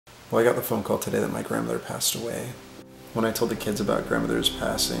Well, I got the phone call today that my grandmother passed away. When I told the kids about grandmother's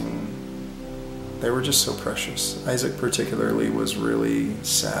passing, they were just so precious. Isaac particularly was really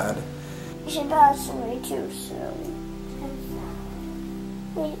sad. She passed away too soon.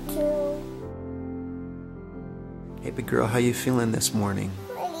 Me too. Hey, big girl, how you feeling this morning?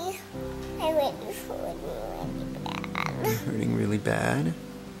 I went for really bad. You're hurting really bad?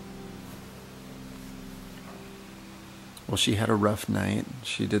 Well, she had a rough night.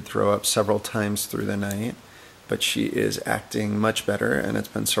 She did throw up several times through the night, but she is acting much better, and it's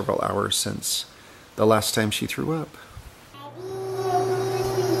been several hours since the last time she threw up.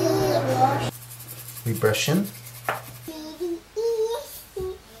 We brushing?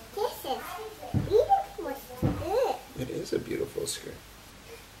 It is a beautiful skirt.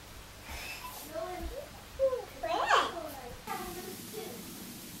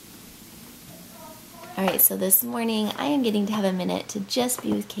 Alright, so this morning I am getting to have a minute to just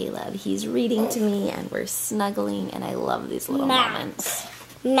be with Caleb. He's reading to me and we're snuggling, and I love these little moments.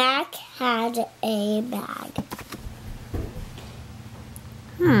 Mac had a bag.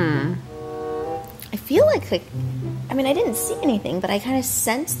 I feel like I mean, I didn't see anything, but I kind of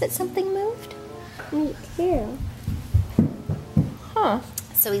sensed that something moved. Me too. Huh.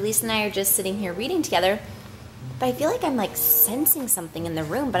 So Elise and I are just sitting here reading together, but I feel like I'm like sensing something in the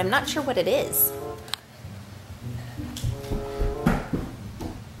room, but I'm not sure what it is.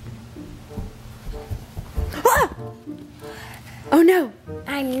 Ah! Oh no!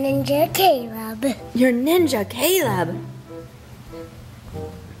 I'm Ninja Caleb. You're Ninja Caleb!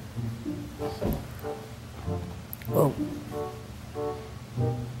 Whoa.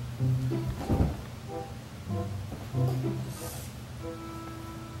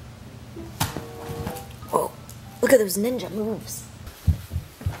 Whoa. Look at those ninja moves.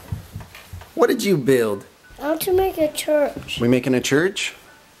 What did you build? I want to make a church. We making a church?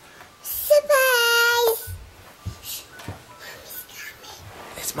 Surprise!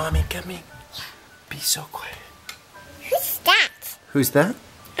 Is Mommy coming? Be so quiet. Who's that? Who's that?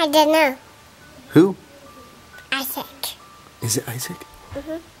 I don't know. Who? Isaac. Is it Isaac?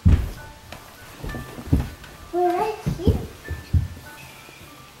 We're right here.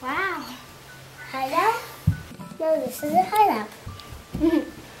 Wow. Hideout? No, this is a hideout.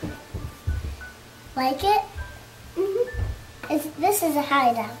 Like it? This is a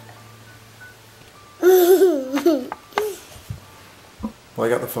hideout. Well, I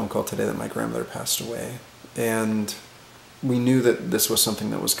got the phone call today that my grandmother passed away, and we knew that this was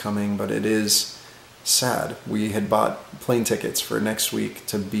something that was coming, but it is sad. We had bought plane tickets for next week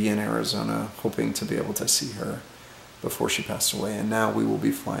to be in Arizona, hoping to be able to see her before she passed away, and now we will be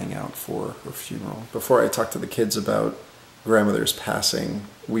flying out for her funeral. Before I talk to the kids about grandmother's passing,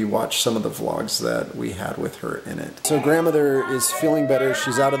 we watched some of the vlogs that we had with her in it. So grandmother is feeling better.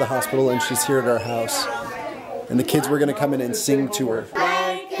 She's out of the hospital and she's here at our house, and the kids were going to come in and sing to her.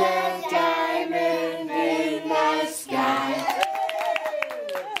 Like a diamond in the sky.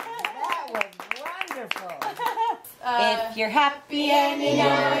 That was wonderful. If you're happy and you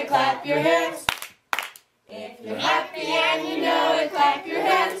know it, clap your hands. If you're happy and you know it, clap your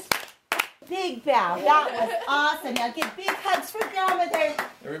hands. Big bow. That was awesome. Now give big hugs for grandmother.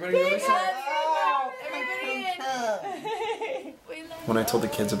 Everybody Big listen. hugs. When I told the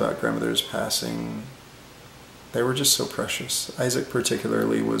kids about grandmother's passing, they were just so precious. Isaac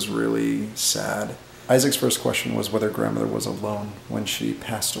particularly was really sad. Isaac's first question was whether grandmother was alone when she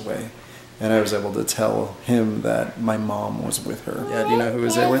passed away. And I was able to tell him that my mom was with her. Yeah, do you know who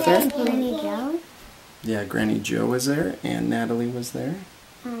was there with her? Granny Joe? Yeah, Granny Joe was there, and Natalie was there.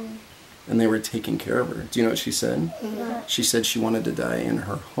 And they were taking care of her. Do you know what she said? She said she wanted to die in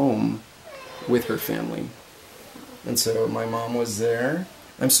her home with her family. And so my mom was there.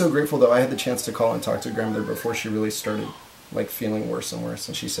 I'm so grateful though I had the chance to call and talk to grandmother before she really started like feeling worse and worse,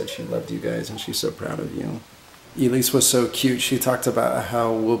 and she said she loved you guys and she's so proud of you. Elise was so cute. She talked about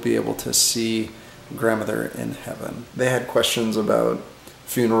how we'll be able to see grandmother in heaven. They had questions about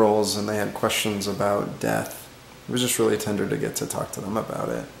funerals and they had questions about death. It was just really tender to get to talk to them about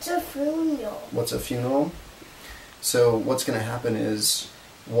it. It's a funeral. What's a funeral? So what's going to happen is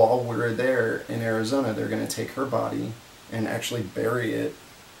while we're there in Arizona, they're going to take her body and actually bury it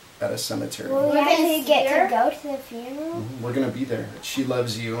at a cemetery. We're going to get to go to the funeral? We're going to be there. She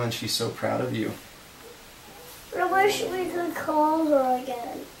loves you and she's so proud of you. I wish we could call her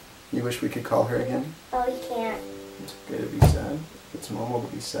again. You wish we could call her again? Oh, we can't. It's okay to be sad. It's normal to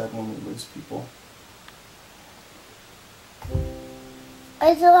be sad when we lose people.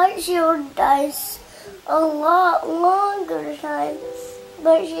 I thought she would die a lot longer time,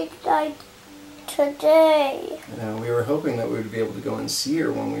 but she died today. We were hoping that we would be able to go and see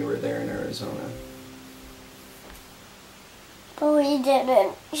her when we were there in Arizona. But we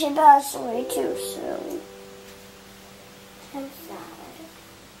didn't. She passed away too soon. I'm sad.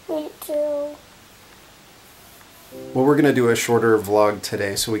 Me too. Well, we're going to do a shorter vlog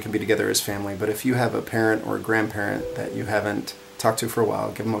today so we can be together as family. But if you have a parent or a grandparent that you haven't talked to for a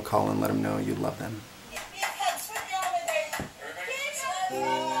while, give them a call and let them know you love them.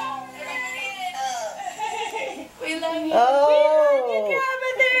 We love you.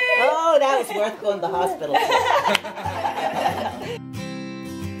 Oh, that was worth going to the hospital.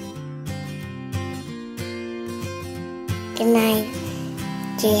 Good night.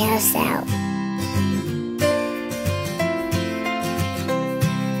 J House out.